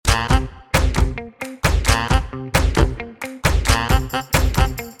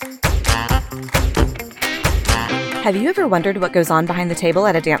Have you ever wondered what goes on behind the table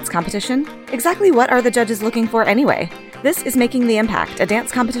at a dance competition? Exactly what are the judges looking for anyway? This is Making the Impact, a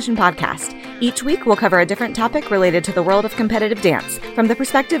dance competition podcast. Each week, we'll cover a different topic related to the world of competitive dance from the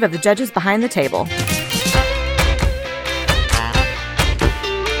perspective of the judges behind the table.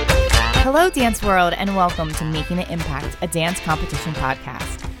 Hello, Dance World, and welcome to Making the Impact, a dance competition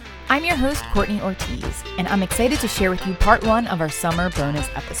podcast. I'm your host, Courtney Ortiz, and I'm excited to share with you part one of our summer bonus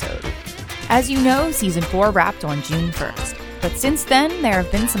episode. As you know, season 4 wrapped on June 1st, but since then, there have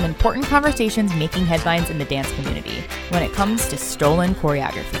been some important conversations making headlines in the dance community when it comes to stolen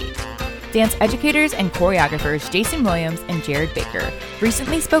choreography. Dance educators and choreographers Jason Williams and Jared Baker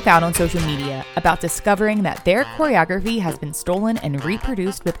recently spoke out on social media about discovering that their choreography has been stolen and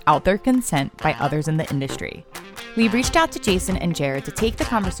reproduced without their consent by others in the industry. We reached out to Jason and Jared to take the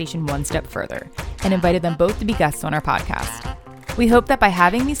conversation one step further and invited them both to be guests on our podcast. We hope that by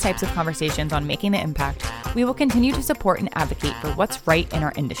having these types of conversations on Making the Impact, we will continue to support and advocate for what's right in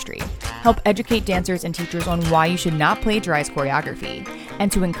our industry, help educate dancers and teachers on why you should not plagiarize choreography,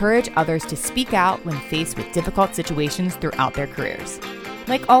 and to encourage others to speak out when faced with difficult situations throughout their careers.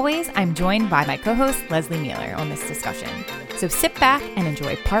 Like always, I'm joined by my co-host Leslie Mueller on this discussion. So sit back and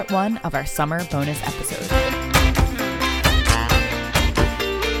enjoy part one of our summer bonus episode.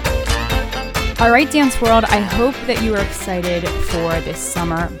 All right, Dance World, I hope that you are excited for this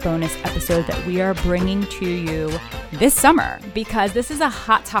summer bonus episode that we are bringing to you this summer, because this is a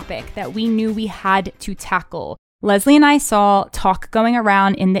hot topic that we knew we had to tackle. Leslie and I saw talk going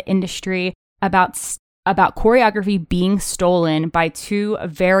around in the industry about choreography being stolen by two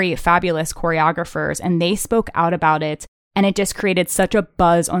very fabulous choreographers, and they spoke out about it, and it just created such a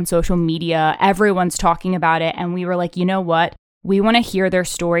buzz on social media. Everyone's talking about it, and we were like, you know what? We want to hear their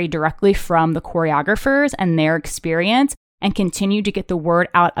story directly from the choreographers and their experience and continue to get the word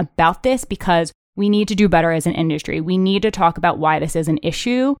out about this, because we need to do better as an industry. We need to talk about why this is an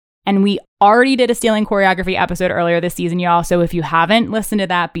issue. And we already did a stealing choreography episode earlier this season, y'all. So if you haven't listened to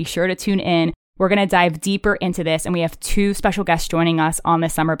that, be sure to tune in. We're going to dive deeper into this, and we have two special guests joining us on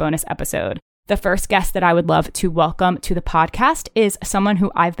this summer bonus episode. The first guest that I would love to welcome to the podcast is someone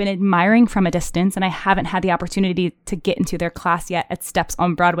who I've been admiring from a distance, and I haven't had the opportunity to get into their class yet at Steps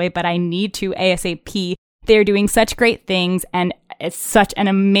on Broadway, but I need to ASAP. They're doing such great things, and it's such an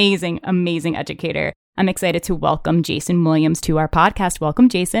amazing, amazing educator. I'm excited to welcome Jason Williams to our podcast. Welcome,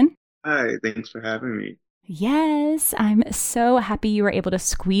 Jason. Hi, thanks for having me. Yes, I'm so happy you were able to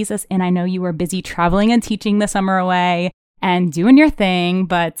squeeze us in. I know you were busy traveling and teaching the summer away and doing your thing,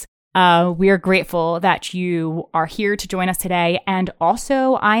 but we are grateful that you are here to join us today. And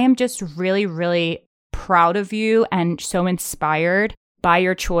also, I am just really, really proud of you and so inspired by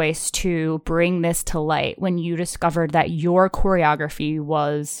your choice to bring this to light when you discovered that your choreography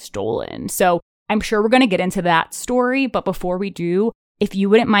was stolen. So I'm sure we're going to get into that story. But before we do, if you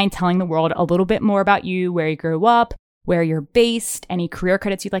wouldn't mind telling the world a little bit more about you, where you grew up, where you're based, any career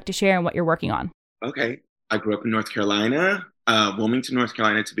credits you'd like to share, and what you're working on. Okay. I grew up in North Carolina. Wilmington, North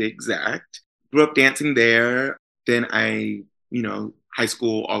Carolina, to be exact. Grew up dancing there. Then high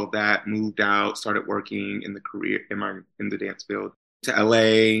school, all of that, moved out, started working in the dance field to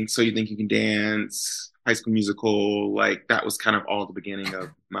LA. So You Think You Can Dance, High School Musical, like that was kind of all the beginning of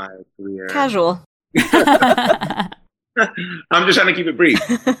my career. Casual. I'm just trying to keep it brief.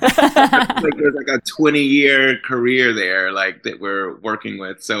 Like there's like a 20-year career there, like that we're working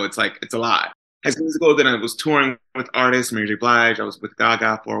with. So it's a lot. High School Musical, then I was touring with artists, Mary J. Blige. I was with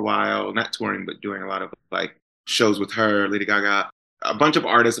Gaga for a while, not touring, but doing a lot of like shows with her, Lady Gaga, a bunch of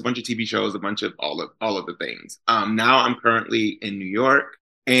artists, a bunch of TV shows, a bunch of all of the things. Now I'm currently in New York,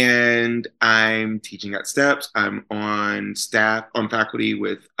 and I'm teaching at Steps. I'm on faculty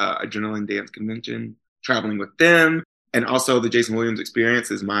with Adrenaline Dance Convention, traveling with them. And also the Jason Williams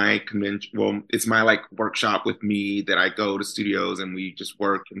Experience is my convention. Well, it's my like workshop with me that I go to studios and we just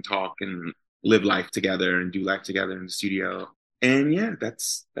work and talk and live life together and do life together in the studio. And yeah,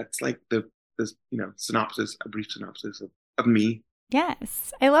 that's like the synopsis, a brief synopsis of me.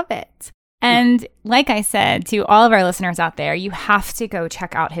 Yes, I love it. And like I said to all of our listeners out there, you have to go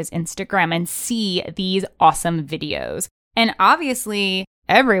check out his Instagram and see these awesome videos. And obviously,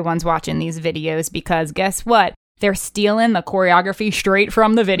 everyone's watching these videos because guess what? They're stealing the choreography straight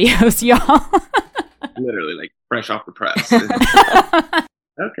from the videos, y'all. Literally, like fresh off the press.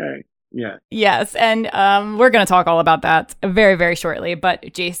 Okay. Yeah. Yes. And we're going to talk all about that very, very shortly.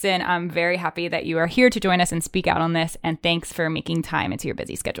 But Jason, I'm very happy that you are here to join us and speak out on this. And thanks for making time into your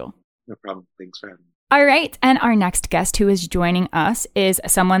busy schedule. No problem. Thanks for having me. All right. And our next guest who is joining us is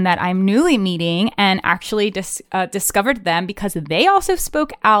someone that I'm newly meeting and actually discovered them because they also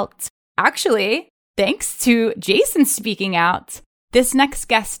spoke out. Actually, thanks to Jason speaking out, this next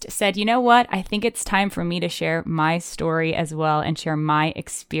guest said, you know what? I think it's time for me to share my story as well and share my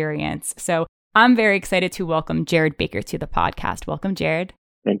experience. So I'm very excited to welcome Jared Baker to the podcast. Welcome, Jared.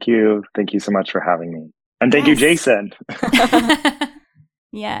 Thank you. Thank you so much for having me. And thank you, Jason.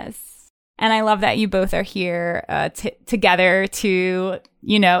 Yes. And I love that you both are here together to,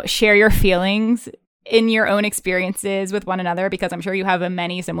 share your feelings in your own experiences with one another, because I'm sure you have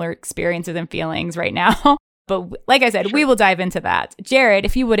many similar experiences and feelings right now. But like I said, Sure. We will dive into that. Jared,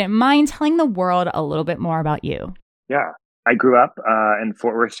 if you wouldn't mind telling the world a little bit more about you. Yeah. I grew up in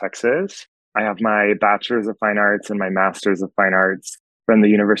Fort Worth, Texas. I have my Bachelor's of Fine Arts and my Master's of Fine Arts from the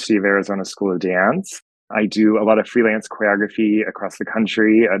University of Arizona School of Dance. I do a lot of freelance choreography across the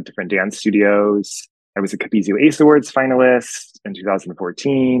country at different dance studios. I was a Capizio Ace Awards finalist in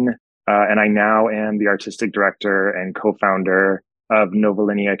 2014. And I now am the artistic director and co-founder of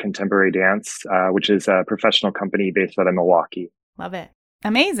Novolinea Contemporary Dance, which is a professional company based out of Milwaukee. Love it.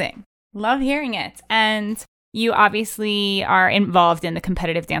 Amazing. Love hearing it. And you obviously are involved in the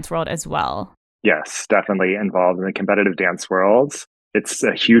competitive dance world as well. Yes, definitely involved in the competitive dance world. It's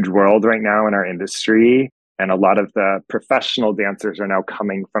a huge world right now in our industry. And a lot of the professional dancers are now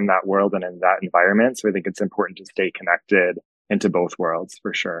coming from that world and in that environment. So I think it's important to stay connected into both worlds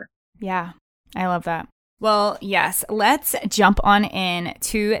for sure. Yeah, I love that. Well, yes, let's jump on in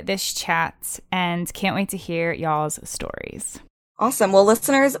to this chat and can't wait to hear y'all's stories. Awesome. Well,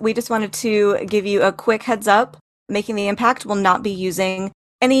 listeners, we just wanted to give you a quick heads up. Making the Impact will not be using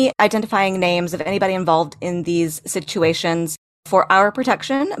any identifying names of anybody involved in these situations for our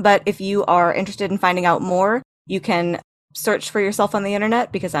protection. But if you are interested in finding out more, you can search for yourself on the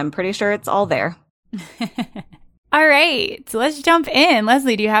internet because I'm pretty sure it's all there. All right, so let's jump in.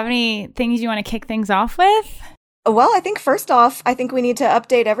 Leslie, do you have any things you want to kick things off with? Well, I think first off, I think we need to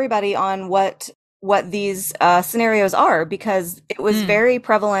update everybody on what these scenarios are, because it was very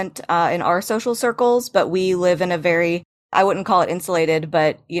prevalent in our social circles, but we live in a very, I wouldn't call it insulated,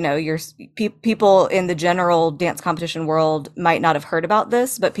 but people in the general dance competition world might not have heard about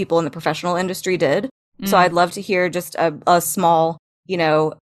this, but people in the professional industry did. So I'd love to hear just a small,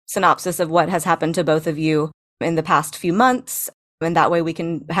 synopsis of what has happened to both of you in the past few months. And that way we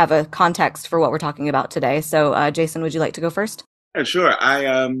can have a context for what we're talking about today. So Jason, would you like to go first? Yeah, sure.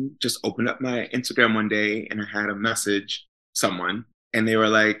 I just opened up my Instagram one day and I had a message someone and they were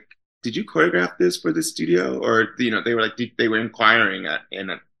like, did you choreograph this for the studio? Or, they were like, they were inquiring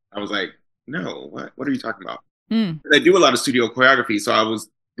and I was like, no, what are you talking about? I do a lot of studio choreography. So I was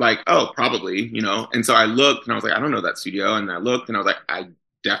like, oh, probably, and so I looked and I was like, I don't know that studio. And I looked and I was like, I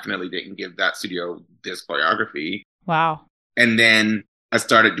definitely didn't give that studio this choreography. Wow. And then I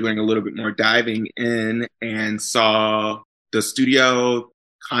started doing a little bit more diving in and saw the studio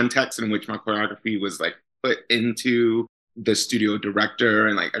context in which my choreography was like put into the studio director.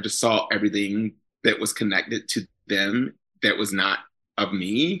 And like, I just saw everything that was connected to them that was not of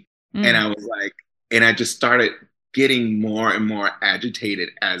me. And I was like, and I just started getting more and more agitated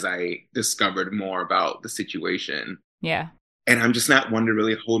as I discovered more about the situation. Yeah. And I'm just not one to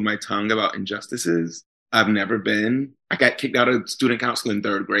really hold my tongue about injustices. I've never been. I got kicked out of student council in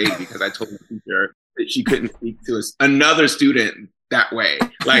 3rd grade because I told my teacher that she couldn't speak to another student that way.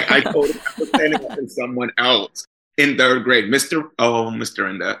 Like I told her I was standing up to someone else in 3rd grade. Mr.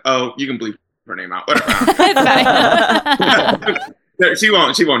 Enda. Oh, you can bleep her name out. Whatever. She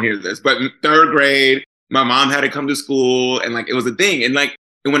won't hear this. But in 3rd grade, my mom had to come to school and like it was a thing. And like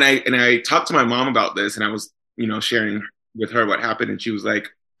when I talked to my mom about this and I was, sharing with her what happened, and she was like,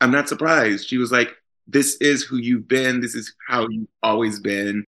 I'm not surprised. She was like, this is who you've been. This is how you've always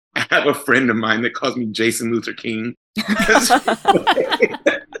been. I have a friend of mine that calls me Jason Luther King. She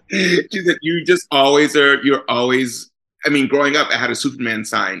said, you're always, growing up, I had a Superman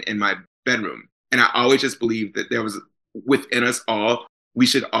sign in my bedroom. And I always just believed that there was within us all, we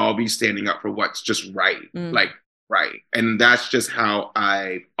should all be standing up for what's just right. Like, right. And that's just how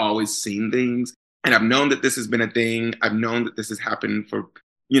I've always seen things. And I've known that this has been a thing. I've known that this has happened for,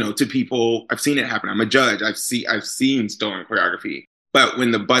 to people. I've seen it happen. I'm a judge. I've seen stolen choreography. But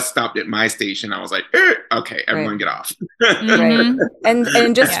when the bus stopped at my station, I was like, okay, everyone get off. Right.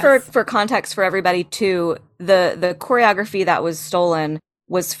 And just for context for everybody too, the choreography that was stolen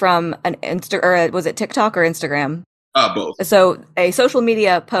was from an was it TikTok or Instagram? Both. So a social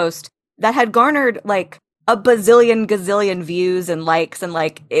media post that had garnered like a gazillion views and likes, and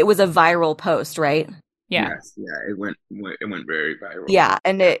like it was a viral post, right? Yeah. Yes, yeah, it went very viral. Yeah,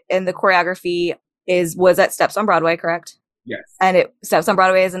 and the choreography was at Steps on Broadway, correct? Yes. And Steps on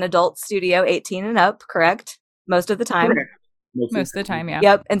Broadway is an adult studio, 18 and up, correct? Most of the time. Correct. Most of the time, yeah.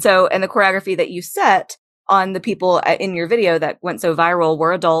 Yep. And the choreography that you set on the people in your video that went so viral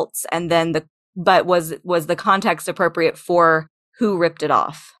were adults, and then but was the context appropriate for who ripped it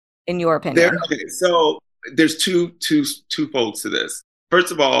off, in your opinion? So there's two folds to this.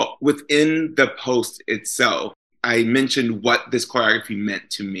 First of all, within the post itself, I mentioned what this choreography meant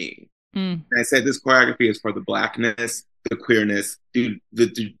to me. And I said this choreography is for the Blackness, the queerness, the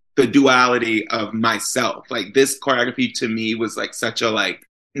duality of myself. Like, this choreography to me was like such a, like,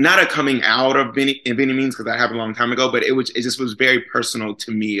 not a coming out of any means, because that happened a long time ago, but it just was very personal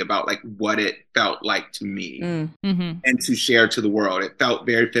to me about like what it felt like to me and to share to the world. It felt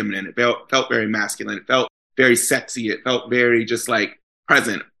very feminine. It felt very masculine. It felt very sexy. It felt very just like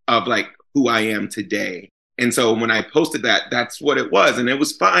present of like who I am today. And so when I posted that, that's what it was. And it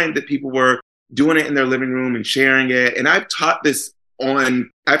was fine that people were doing it in their living room and sharing it. And I've taught this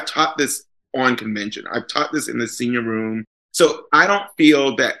on convention. I've taught this in the senior room. So I don't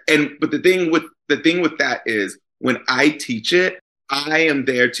feel that, but the thing with that is, when I teach it, I am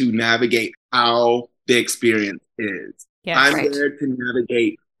there to navigate how the experience is. Yes, I'm there to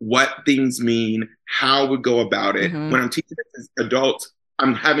navigate what things mean, how we go about it. When I'm teaching it to adults,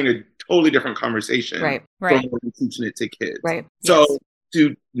 I'm having a totally different conversation from when I'm teaching it to kids. Right. So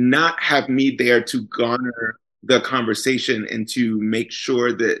to not have me there to garner the conversation and to make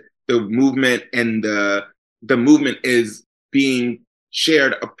sure that the movement and the movement is being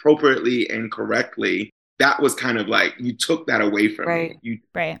shared appropriately and correctly, that was kind of like, you took that away from me.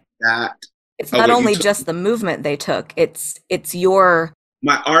 It's not only just the movement they took, it's your...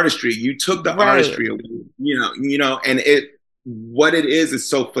 my artistry. You took the artistry away, you know, and what it is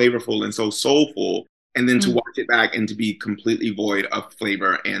so flavorful and so soulful. And then to watch it back and to be completely void of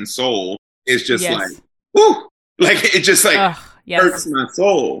flavor and soul is just like, whoo! Like, it just like hurts my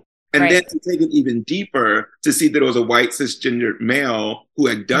soul. And then to take it even deeper, to see that it was a white cisgendered male who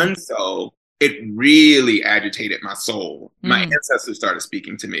had done so, it really agitated my soul. My ancestors started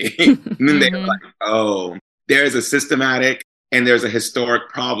speaking to me. And then they were like, oh, there's a systematic and there's a historic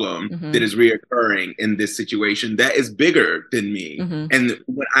problem that is reoccurring in this situation that is bigger than me. And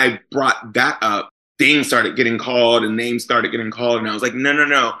when I brought that up, things started getting called and names started getting called. And I was like,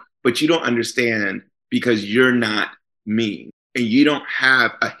 no, but you don't understand, because you're not me. And you don't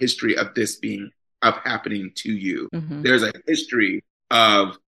have a history of this happening to you. There's a history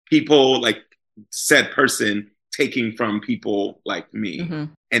of people like said person taking from people like me.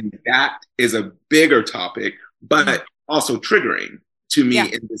 And that is a bigger topic, but also triggering to me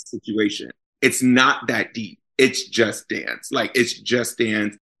in this situation. It's not that deep. It's just dance. Like, it's just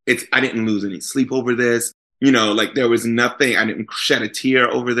dance. I didn't lose any sleep over this. You know, like, there was nothing, I didn't shed a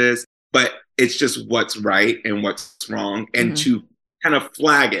tear over this, but it's just what's right and what's wrong. And to kind of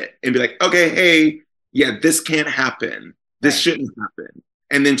flag it and be like, okay, hey, yeah, this can't happen. This shouldn't happen.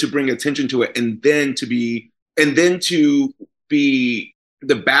 And then to bring attention to it, and then to be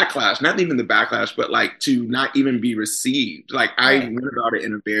the backlash, not even the backlash, but like to not even be received. Like, I went about it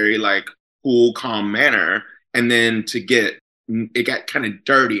in a very like cool, calm manner. And then it got kind of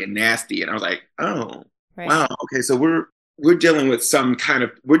dirty and nasty. And I was like, oh, wow. Okay. So we're dealing with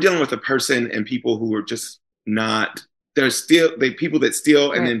a person and people who are just not, people that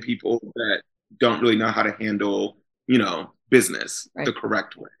steal, and then people that don't really know how to handle, business the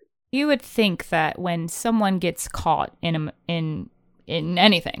correct way. You would think that when someone gets caught in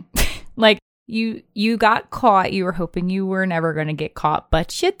anything, like you got caught, you were hoping you were never going to get caught,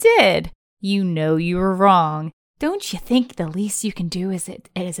 but you did. You know you were wrong. Don't you think the least you can do is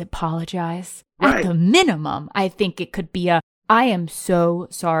apologize? At the minimum, I think it could be I am so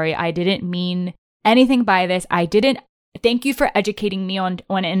sorry. I didn't mean anything by this. Thank you for educating me on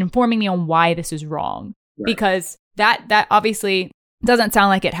and informing me on why this is wrong. Because that obviously doesn't sound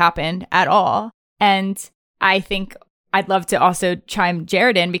like it happened at all. And I think I'd love to also chime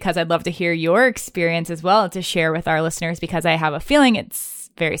Jared in, because I'd love to hear your experience as well to share with our listeners, because I have a feeling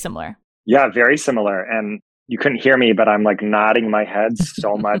it's very similar. Yeah, very similar. And you couldn't hear me, but I'm like nodding my head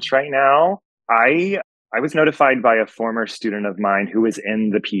so much right now. I was notified by a former student of mine who was in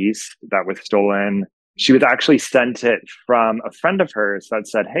the piece that was stolen. She was actually sent it from a friend of hers that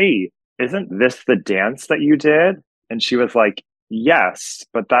said, hey, isn't this the dance that you did? And she was like, yes,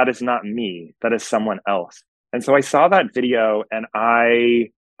 but that is not me. That is someone else. And so I saw that video, and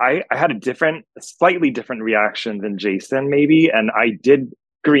I had a slightly different reaction than Jason, maybe. And I did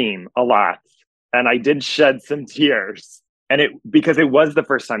scream a lot, and I did shed some tears. And because it was the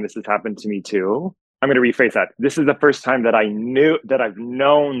first time this has happened to me too. I'm going to rephrase that. This is the first time that I've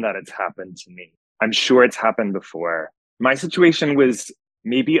known that it's happened to me. I'm sure it's happened before. My situation was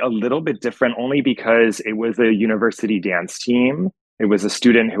maybe a little bit different only because it was a university dance team. It was a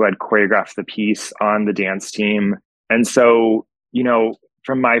student who had choreographed the piece on the dance team. And so,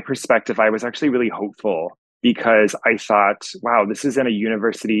 from my perspective, I was actually really hopeful because I thought, wow, this is in a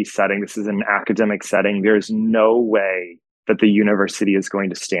university setting. This is an academic setting. There's no way that the university is going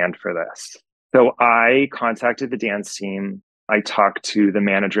to stand for this. So I contacted the dance team. I talked to the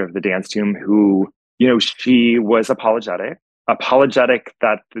manager of the dance team who, she was apologetic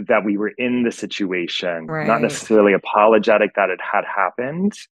that we were in the situation, Right. not necessarily apologetic that it had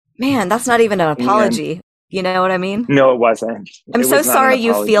happened. Man, that's not even an apology. You know what I mean? No, it wasn't. I'm so sorry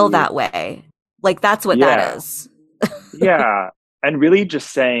you feel that way. Like, that's what that is. Yeah. And really just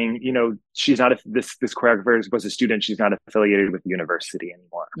saying, she's not, this choreographer was a student. She's not affiliated with the university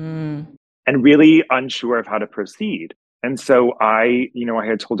anymore. And really unsure of how to proceed. And so I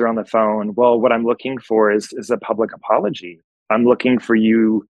had told her on the phone, well, what I'm looking for is a public apology. I'm looking for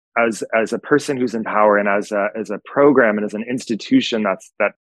you as a person who's in power and as a program and as an institution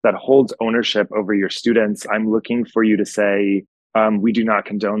that holds ownership over your students. I'm looking for you to say, we do not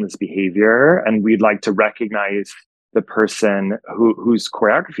condone this behavior, and we'd like to recognize the person whose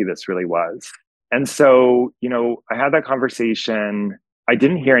choreography this really was. And so, I had that conversation. I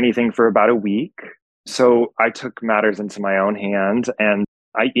didn't hear anything for about a week. So I took matters into my own hand and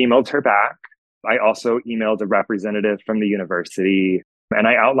I emailed her back. I also emailed a representative from the university and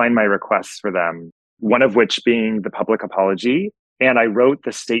I outlined my requests for them, one of which being the public apology. And I wrote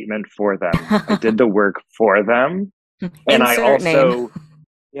the statement for them. I did the work for them. And I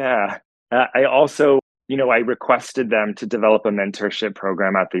requested them to develop a mentorship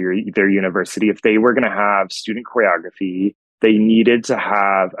program at their university. If they were going to have student choreography, they needed to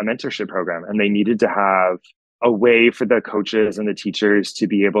have a mentorship program and they needed to have a way for the coaches and the teachers to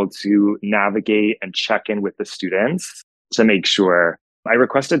be able to navigate and check in with the students to make sure. I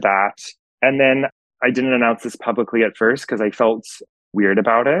requested that. And then I didn't announce this publicly at first because I felt weird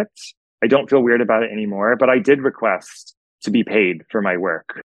about it. I don't feel weird about it anymore, but I did request to be paid for my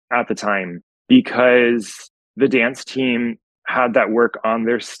work at the time because the dance team had that work on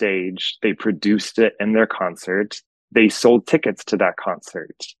their stage. They produced it in their concert. They sold tickets to that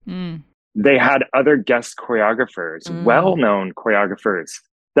concert. They had other guest choreographers, well-known choreographers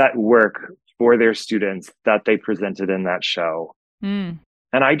that work for their students that they presented in that show. And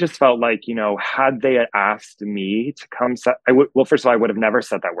I just felt like, had they asked me to come set, first of all, I would have never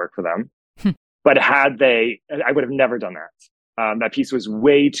set that work for them. But I would have never done that. That piece was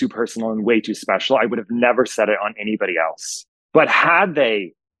way too personal and way too special. I would have never set it on anybody else. But had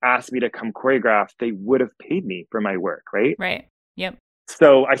they asked me to come choreograph, they would have paid me for my work, right? Right. Yep.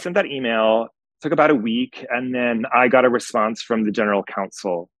 So I sent that email, took about a week, and then I got a response from the general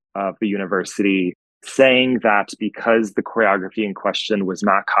counsel of the university saying that because the choreography in question was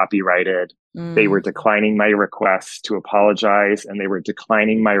not copyrighted, they were declining my request to apologize and they were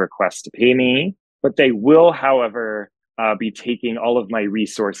declining my request to pay me. But they will, however, be taking all of my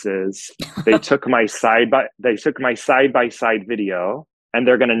resources. They took my side-by-side video. And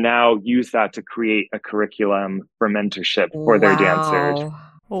they're going to now use that to create a curriculum for mentorship for their dancers.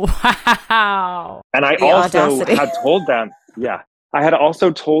 Wow. And I had told them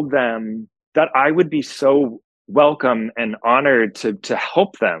that I would be so welcome and honored to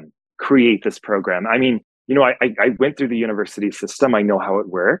help them create this program. I mean, I went through the university system. I know how it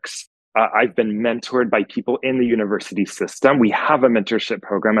works. I've been mentored by people in the university system. We have a mentorship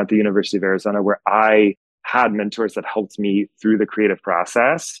program at the University of Arizona where I had mentors that helped me through the creative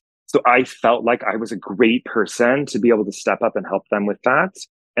process. So I felt like I was a great person to be able to step up and help them with that.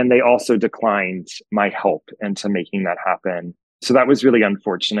 And they also declined my help into making that happen. So that was really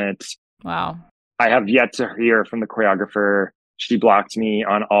unfortunate. Wow. I have yet to hear from the choreographer. She blocked me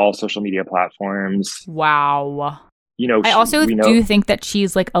on all social media platforms. Wow. I also do think that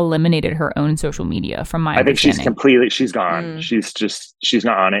she's eliminated her own social media from my understanding. I think she's gone. She's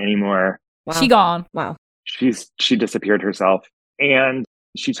not on it anymore. Wow. She gone. Wow. She disappeared herself. And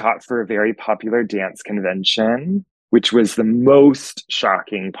she taught for a very popular dance convention, which was the most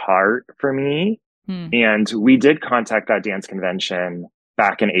shocking part for me. And we did contact that dance convention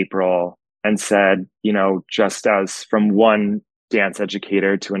back in April and said, just as from one dance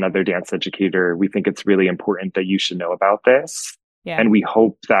educator to another dance educator, we think it's really important that you should know about this. Yeah. And we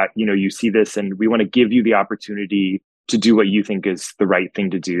hope that, you see this and we want to give you the opportunity to do what you think is the right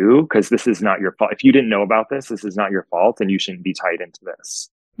thing to do, because this is not your fault. If you didn't know about this, this is not your fault and you shouldn't be tied into this.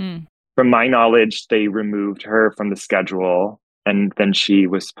 From my knowledge, they removed her from the schedule and then she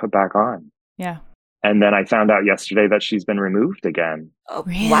was put back on. Yeah. And then I found out yesterday that she's been removed again. Oh,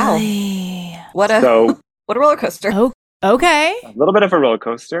 really? Wow. What a roller coaster. Okay. A little bit of a roller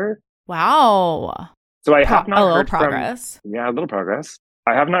coaster. Wow. So I have not a little heard progress. Yeah, a little progress.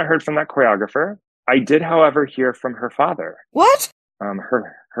 I have not heard from that choreographer. I did, however, hear from her father. What?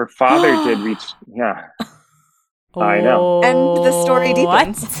 Her father did reach. Yeah, I know. And the story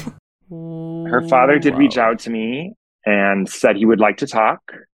deepens. Her father did reach out to me and said he would like to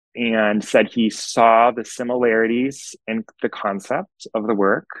talk, and said he saw the similarities in the concept of the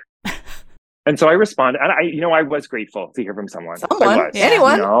work. And so I responded, and I was grateful to hear from someone.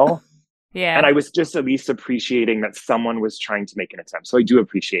 Anyone. Yeah. And I was just at least appreciating that someone was trying to make an attempt. So I do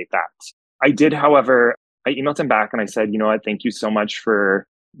appreciate that. I did, however, I emailed him back and I said, you know what, thank you so much for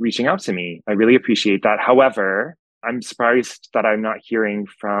reaching out to me. I really appreciate that. However, I'm surprised that I'm not hearing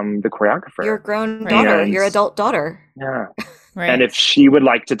from the choreographer. Your grown daughter, your adult daughter. Yeah. Right. And if she would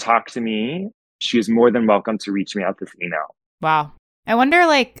like to talk to me, she is more than welcome to reach me out this email. Wow. I wonder,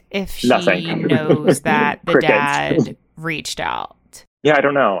 if she knows that the dad reached out. Yeah, I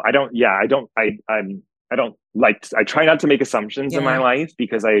don't know. I try not to make assumptions in my life,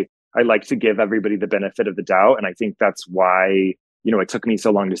 because I like to give everybody the benefit of the doubt. And I think that's why, it took me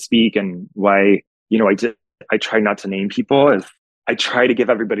so long to speak, and why, I try not to name people, as I try to give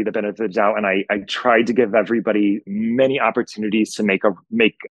everybody the benefit of the doubt. And I tried to give everybody many opportunities to make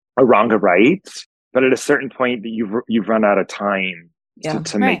a wrong a right. But at a certain point that you've run out of time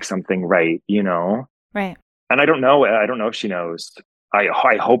to make something right, Right. And I don't know if she knows. I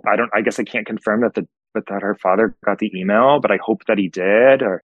hope I guess I can't confirm that that her father got the email, but I hope that he did,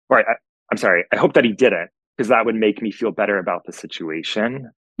 I'm sorry, I hope that he didn't, because that would make me feel better about the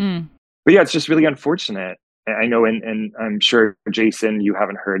situation. Mm. But yeah, it's just really unfortunate. I know, and I'm sure, Jason, you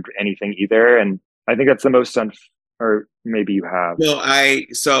haven't heard anything either, and I think that's the most or maybe you have. No,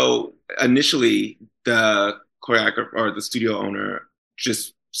 so initially the choreographer or the studio owner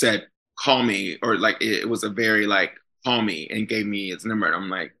just said, call me, or it was a very call me, and gave me his number. And I'm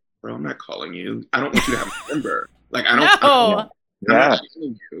like, bro, I'm not calling you. I don't want you to have a number. I'm not calling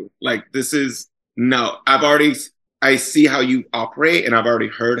you. This is, no, I see how you operate, and I've already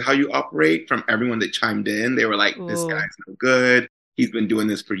heard how you operate from everyone that chimed in. They were like, this guy's no good. He's been doing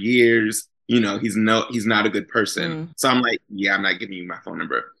this for years. He's not a good person. So I'm like, yeah, I'm not giving you my phone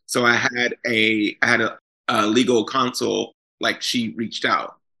number. So I had a legal counsel, she reached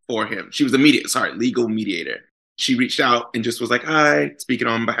out for him. She was a legal mediator. She reached out and just was like, hi, speaking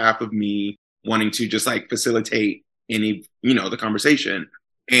on behalf of me, wanting to just facilitate any, the conversation.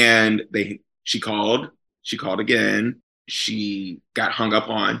 And she called again. She got hung up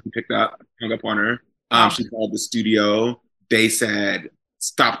on. He hung up on her. She called the studio. They said,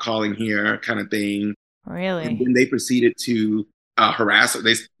 stop calling here, kind of thing. Really? And then they proceeded to harass her.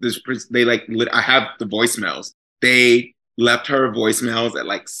 I have the voicemails. They left her voicemails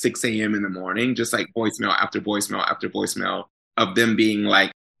at 6 a.m. in the morning, just voicemail after voicemail after voicemail of them being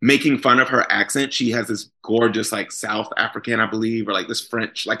making fun of her accent. She has this gorgeous South African, I believe, or this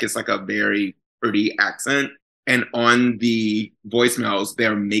French, it's a very pretty accent. And on the voicemails,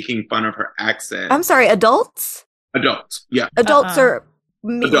 they're making fun of her accent. I'm sorry, adults? Adults, yeah. Adults are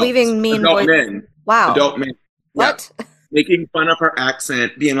leaving mean adult men. Wow. Adult men. What? Yeah. Making fun of her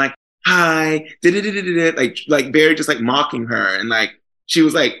accent, being like, hi, very just mocking her. And she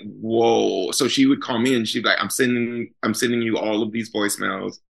was like, whoa. So she would call me and she'd be like, I'm sending you all of these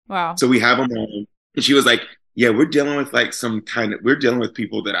voicemails. Wow. So we have them all. And she was like, yeah, we're dealing with we're dealing with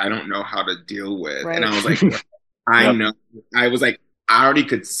people that I don't know how to deal with. Right. And I was like, I know. I was like, I already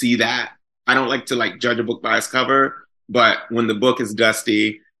could see that. I don't like to judge a book by its cover, but when the book is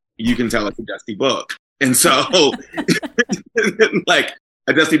dusty, you can tell it's a dusty book. And so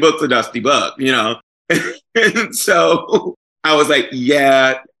a dusty book's a dusty book, And so I was like,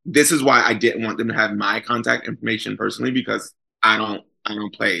 yeah, this is why I didn't want them to have my contact information personally, because I don't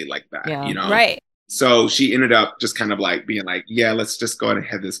play like that, Right. So she ended up just kind of being like, yeah, let's just go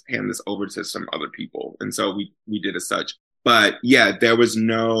ahead and hand this over to some other people. And so we did as such. But yeah, there was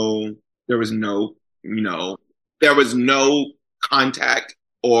no contact,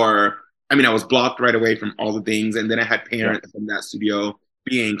 or, I was blocked right away from all the things. And then I had parents from that studio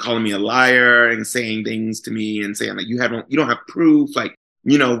calling me a liar and saying things to me and saying you don't have proof.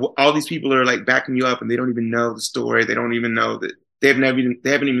 All these people are backing you up and they don't even know the story. They don't even know that they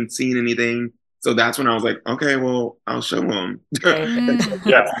haven't even seen anything. So that's when I was like, okay, well, I'll show them.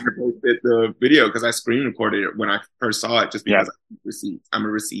 Yeah, I posted the video because I screen recorded it when I first saw it, just because I'm a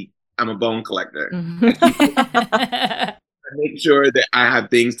receipt. I'm a bone collector. I make sure that I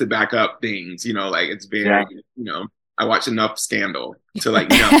have things to back up things. It's very, I watch enough Scandal to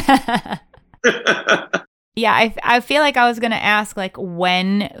Yeah, I feel like I was gonna ask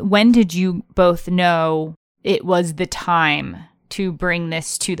when did you both know it was the time to bring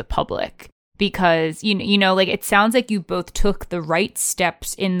this to the public? Because, you know, like, it sounds like you both took the right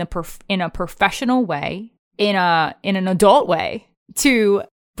steps in a professional way, in an adult way, to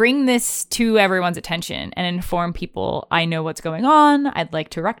bring this to everyone's attention and inform people. I know what's going on. I'd like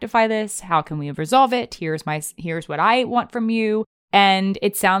to rectify this. How can we resolve it? Here's what I want from you. And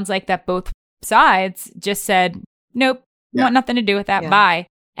it sounds like that both sides just said, nope, want nothing to do with that. Bye.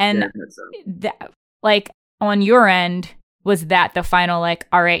 And that, like, on your end, was that the final, like,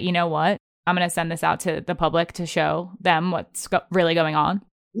 all right, you know what? I'm going to send this out to the public to show them what's really going on?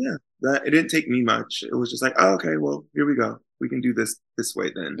 Yeah, it didn't take me much. It was just like, oh, okay, well, here we go. We can do this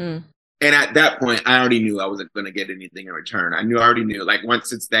way then. And at that point, I already knew I wasn't going to get anything in return. I already knew, like,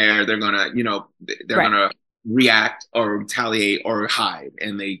 once it's there, they're going to, you know, going to react or retaliate or hide.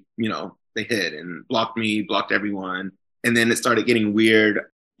 And they, you know, they hid and blocked me, blocked everyone. And then it started getting weird.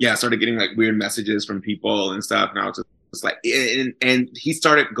 Yeah, I started getting, like, weird messages from people and stuff. And I was just like, and he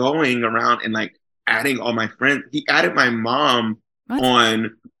started going around and, like, adding all my friends. He added my mom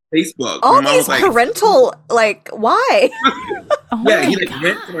on Facebook. All these parental, like, why? He, like,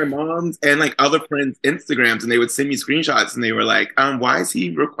 went to my mom's and, like, other friends' Instagrams, and they would send me screenshots, and they were like, why is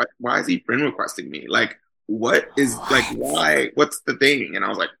he friend requesting me? Like, what is, like, why? What's the thing? And I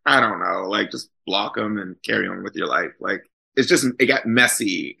was like, I don't know. Like, just block them and carry on with your life. Like, it got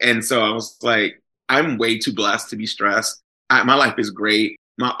messy. And so I was like, I'm way too blessed to be stressed. My life is great.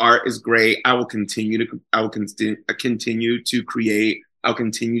 My art is great. I will continue to create. I'll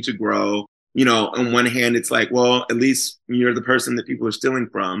continue to grow. You know, on one hand, it's like, well, at least you're the person that people are stealing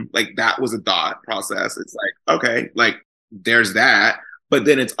from. Like, that was a thought process. It's like, okay, like, there's that. But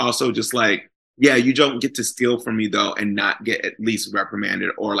then it's also just like, yeah, you don't get to steal from me, though, and not get at least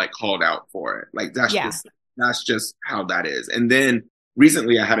reprimanded or, like, called out for it. Like, that's just how that is. And then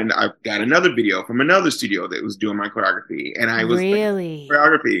recently I got another video from another studio that was doing my choreography. And I was really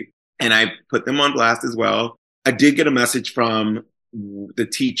choreography, and I put them on blast as well. I did get a message from the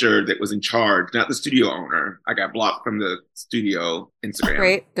teacher that was in charge, not the studio owner. I got blocked from the studio Instagram.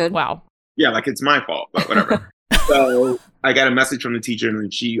 Great, good. Wow. Yeah, like, it's my fault, but whatever. So I got a message from the teacher, and then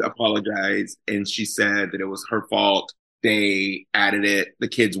she apologized, and she said that it was her fault. They added it. The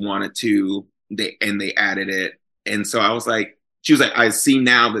kids wanted to, they added it. And so I was like, she was like, I see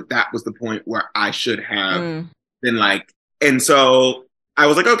now that was the point where I should have been like, and so I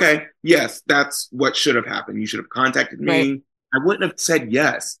was like, okay, yes, that's what should have happened. You should have contacted me. Right. I wouldn't have said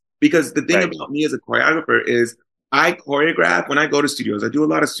yes, because the thing about me as a choreographer is I choreograph when I go to studios. I do a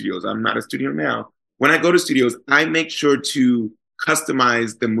lot of studios. I'm not a studio now. When I go to studios, I make sure to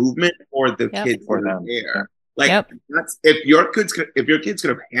customize the movement for the kids that are there. Like, that's, if your kids could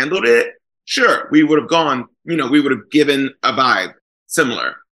have handled it, sure, we would have gone, you know, we would have given a vibe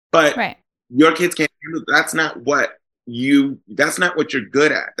similar. But your kids can't handle it. That's not what you're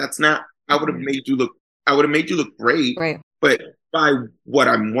good at. That's not, I would have made you look great. Right. But by what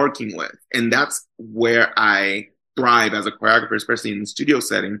I'm working with. And that's where I thrive as a choreographer, especially in the studio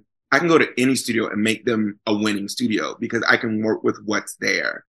setting. I can go to any studio and make them a winning studio because I can work with what's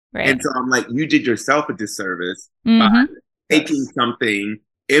there. Right. And so I'm like, you did yourself a disservice by taking something,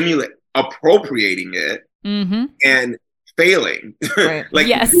 appropriating it, and failing. Right. Like,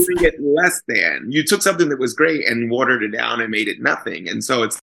 doing it less than. You took something that was great and watered it down and made it nothing. And so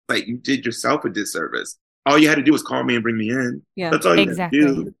it's like, you did yourself a disservice. All you had to do was call me and bring me in. Yeah, that's all you had to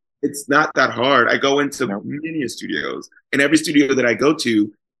do. It's not that hard. I go into many studios, and every studio that I go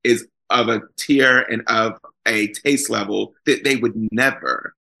to is of a tier and of a taste level that they would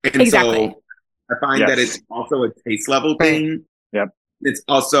never. And so I find that it's also a taste level thing. Yep. It's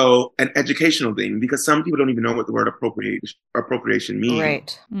also an educational thing, because some people don't even know what the word appropriation means.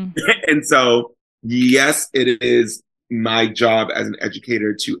 Right. And so, yes, it is my job as an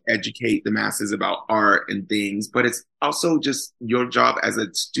educator to educate the masses about art and things, but it's also just your job as a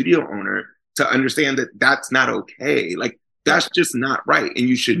studio owner to understand that that's not okay. Like, that's just not right. And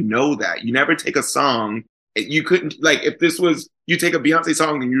you should know that. You never take a song. You couldn't, like, if this was, you take a Beyonce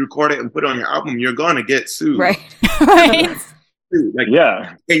song and you record it and put it on your album, you're going to get sued. Right. Like,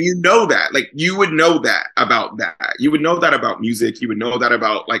 and you know that, like, you would know that about that. You would know that about music. You would know that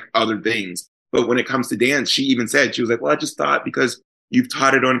about, like, other things. But when it comes to dance, she even said, she was like, well, I just thought because you've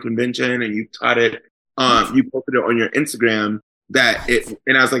taught it on convention and you've taught it, you posted it on your Instagram that it,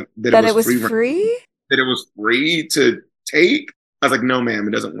 and I was like, that it was free? That it was free to take? I was like, no, ma'am,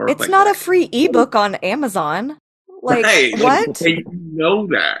 it doesn't work. It's like not a free ebook on Amazon. Like, what? And you know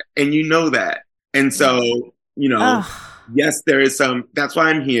that. And you know that. And so, you know, yes, there is some, that's why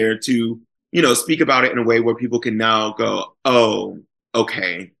I'm here to, you know, speak about it in a way where people can now go, oh,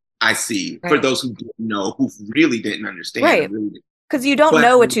 okay, I see for Right. those who didn't know, who really didn't understand. Right. Because you don't But-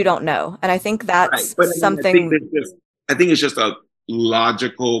 know what you don't know. And I think Right. that's But I mean, something. I think it's just a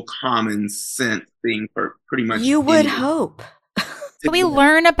logical, common sense thing for pretty much You would anyone. hope. But we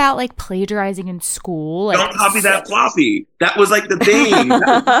learn about like plagiarizing in school. Like, Don't copy that floppy. That was like the thing.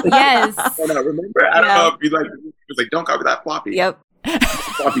 Yes. Remember? I don't know if you like. It was like, don't copy that floppy. Yep.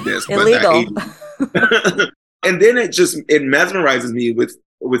 Floppy disk. but Illegal. that and then it mesmerizes me with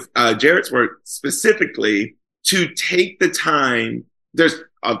Jared's work specifically to take the time. There's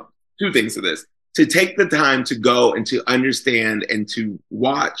two things to this. To take the time to go and to understand and to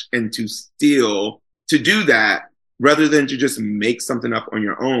watch and to steal, to do that rather than to just make something up on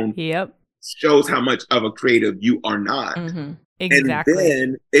your own. Yep. Shows how much of a creative you are not. Mm-hmm. Exactly.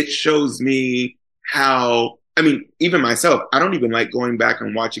 And then it shows me how, I mean, even myself, I don't even like going back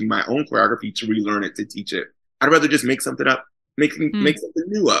and watching my own choreography to relearn it, to teach it. I'd rather just make something up, make something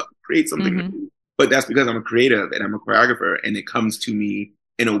new up, create something new. But that's because I'm a creative and I'm a choreographer, and it comes to me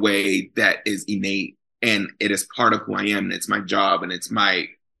in a way that is innate, and it is part of who I am, and it's my job, and it's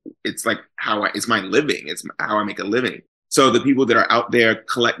like it's my living. It's how I make a living. So the people that are out there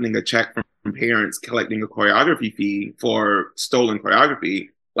collecting a check from parents, collecting a choreography fee for stolen choreography,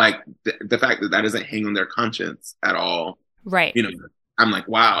 like the fact that doesn't hang on their conscience at all. Right. You know, I'm like,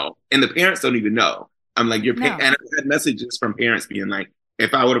 wow. And the parents don't even know. I'm like, and I've had messages from parents being like,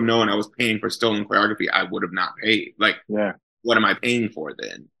 if I would have known I was paying for stolen choreography, I would have not paid. Like, what am I paying for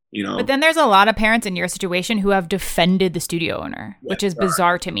then? You know? But then there's a lot of parents in your situation who have defended the studio owner, which is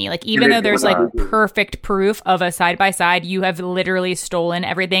bizarre to me. Like, even though there's like perfect proof of a side by side, you have literally stolen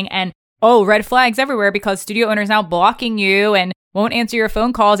everything, and red flags everywhere because studio owner is now blocking you and won't answer your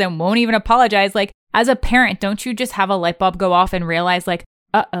phone calls and won't even apologize. Like, as a parent, don't you just have a light bulb go off and realize like,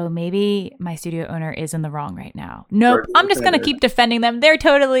 maybe my studio owner is in the wrong right now. Nope, I'm just going to keep defending them.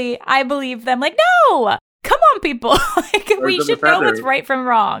 I believe them. Like, no, come on, people. Like, we should know what's right from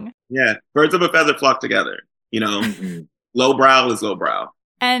wrong. Yeah, birds of a feather flock together. You know, low brow is low brow.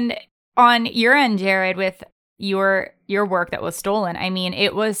 And on your end, Jared, with your work that was stolen, I mean,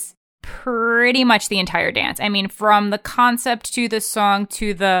 it was pretty much the entire dance. I mean, from the concept to the song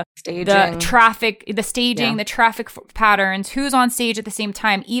to the staging, the traffic patterns, who's on stage at the same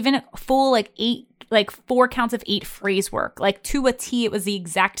time, even full 4 counts of 8 phrase work, like to a T, it was the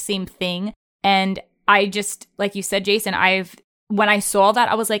exact same thing. And I just, like you said, Jason, when I saw that,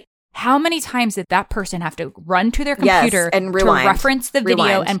 I was like, how many times did that person have to run to their computer and to reference the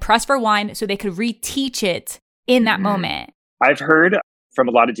video and press rewind so they could reteach it in that moment? I've heard from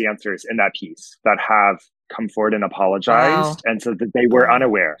a lot of dancers in that piece that have come forward and apologized and said that they were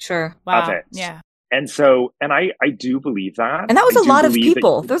unaware of it. Yeah. And so, and I do believe that. And that was a lot of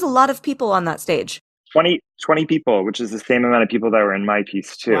people. There's a lot of people on that stage. 20 people, which is the same amount of people that were in my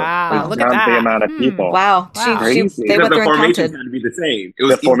piece too. Wow, look at that. The amount of people. Wow. They went through and counted. To be the same.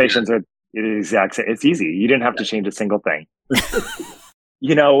 The formations are the exact same. It's easy. You didn't have to change a single thing.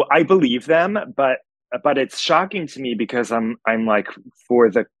 You know, I believe them, but it's shocking to me because I'm like,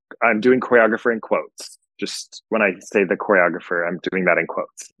 I'm doing choreographer in quotes. Just when I say the choreographer, I'm doing that in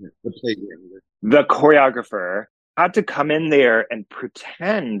quotes. The choreographer had to come in there and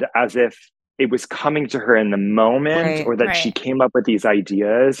pretend as if it was coming to her in the moment, or that she came up with these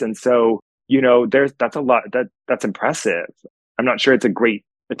ideas. And so, you know, that's a lot that's impressive. I'm not sure it's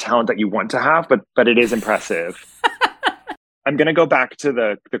a talent that you want to have, but it is impressive. I'm going to go back to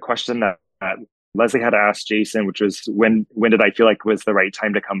the question that Leslie had asked Jason, which was when did I feel like was the right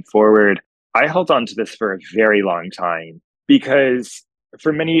time to come forward? I held on to this for a very long time because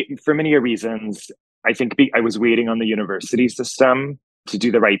for many reasons, I think I was waiting on the university system to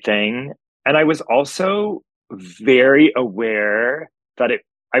do the right thing. And I was also very aware that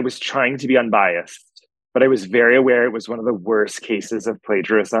I was trying to be unbiased, but I was very aware it was one of the worst cases of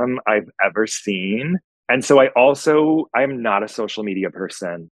plagiarism I've ever seen. And so I'm not a social media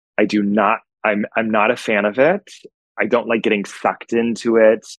person. I'm not a fan of it. I don't like getting sucked into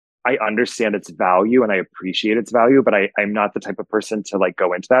it. I understand its value and I appreciate its value, but I'm not the type of person to like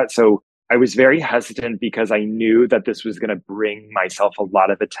go into that. So I was very hesitant because I knew that this was going to bring myself a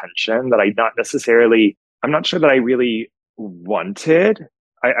lot of attention that I'm not sure that I really wanted.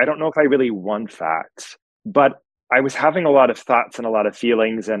 I don't know if I really want that, but I was having a lot of thoughts and a lot of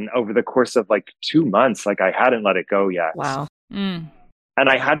feelings. And over the course of like 2 months, like I hadn't let it go yet. Wow. And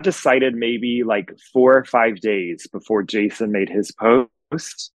I had decided maybe like 4 or 5 days before Jason made his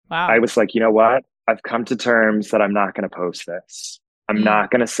post. Wow. I was like, you know what? I've come to terms that I'm not going to post this. I'm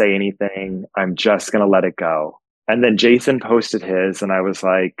not going to say anything. I'm just going to let it go. And then Jason posted his and I was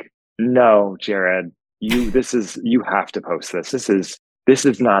like, no, Jared, you have to post this. this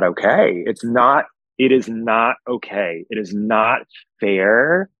is not okay. It is not okay. It is not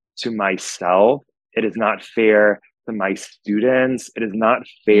fair to myself. It is not fair to my students. It is not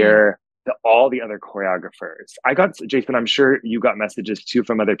fair to all the other choreographers. Jason, I'm sure you got messages too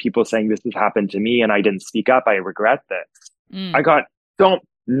from other people saying this has happened to me and I didn't speak up. I regret this. I got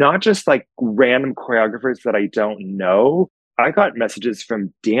not just like random choreographers that I don't know. I got messages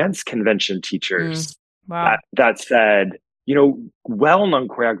from dance convention teachers that said, well-known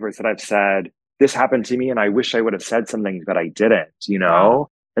choreographers that I've said, this happened to me and I wish I would have said something, but I didn't, Wow.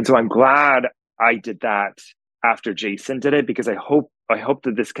 And so I'm glad I did that after Jason did it, because I hope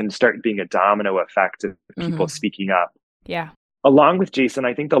that this can start being a domino effect of people speaking up. Yeah. Along with Jason,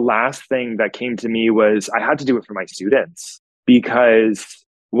 I think the last thing that came to me was I had to do it for my students, because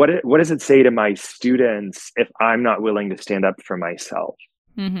what does it say to my students if I'm not willing to stand up for myself?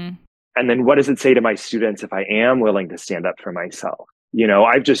 Mm-hmm. And then what does it say to my students if I am willing to stand up for myself?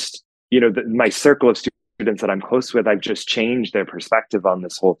 I've just, my circle of students that I'm close with, I've just changed their perspective on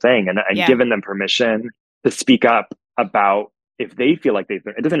this whole thing and given them permission to speak up about if they feel like it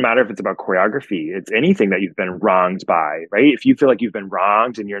doesn't matter if it's about choreography, it's anything that you've been wronged by, right? If you feel like you've been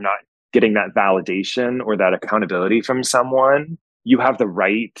wronged and you're not getting that validation or that accountability from someone, you have the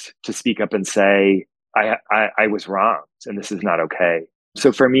right to speak up and say, I was wronged and this is not okay.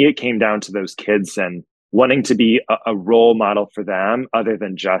 So for me, it came down to those kids and wanting to be a role model for them other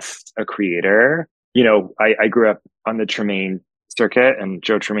than just a creator. I grew up on the Tremaine circuit, and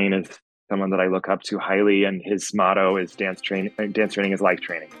Joe Tremaine is someone that I look up to highly. And his motto is dance training is life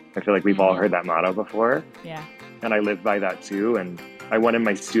training. I feel like we've all heard that motto before. Yeah. And I live by that too. And I wanted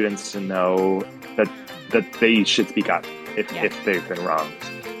my students to know that they should speak up if they've been wronged.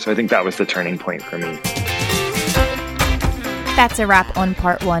 So I think that was the turning point for me. That's a wrap on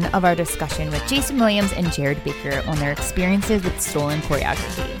part 1 of our discussion with Jason Williams and Jared Baker on their experiences with stolen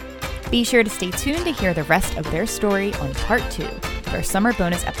choreography. Be sure to stay tuned to hear the rest of their story on part 2, their summer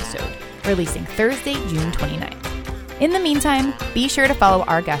bonus episode, releasing Thursday, June 29th. In the meantime, be sure to follow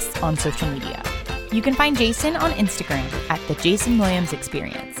our guests on social media. You can find Jason on Instagram at The Jason Williams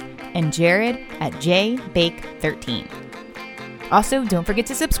Experience and Jared at JBake13. Also, don't forget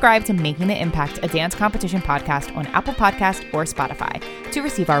to subscribe to Making the Impact, a dance competition podcast on Apple Podcasts or Spotify to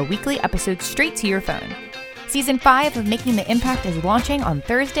receive our weekly episodes straight to your phone. Season 5 of Making the Impact is launching on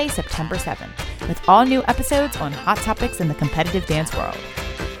Thursday, September 7th, with all new episodes on hot topics in the competitive dance world.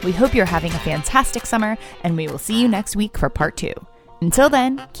 We hope you're having a fantastic summer, and we will see you next week for part 2. Until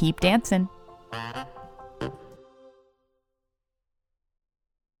then, keep dancing.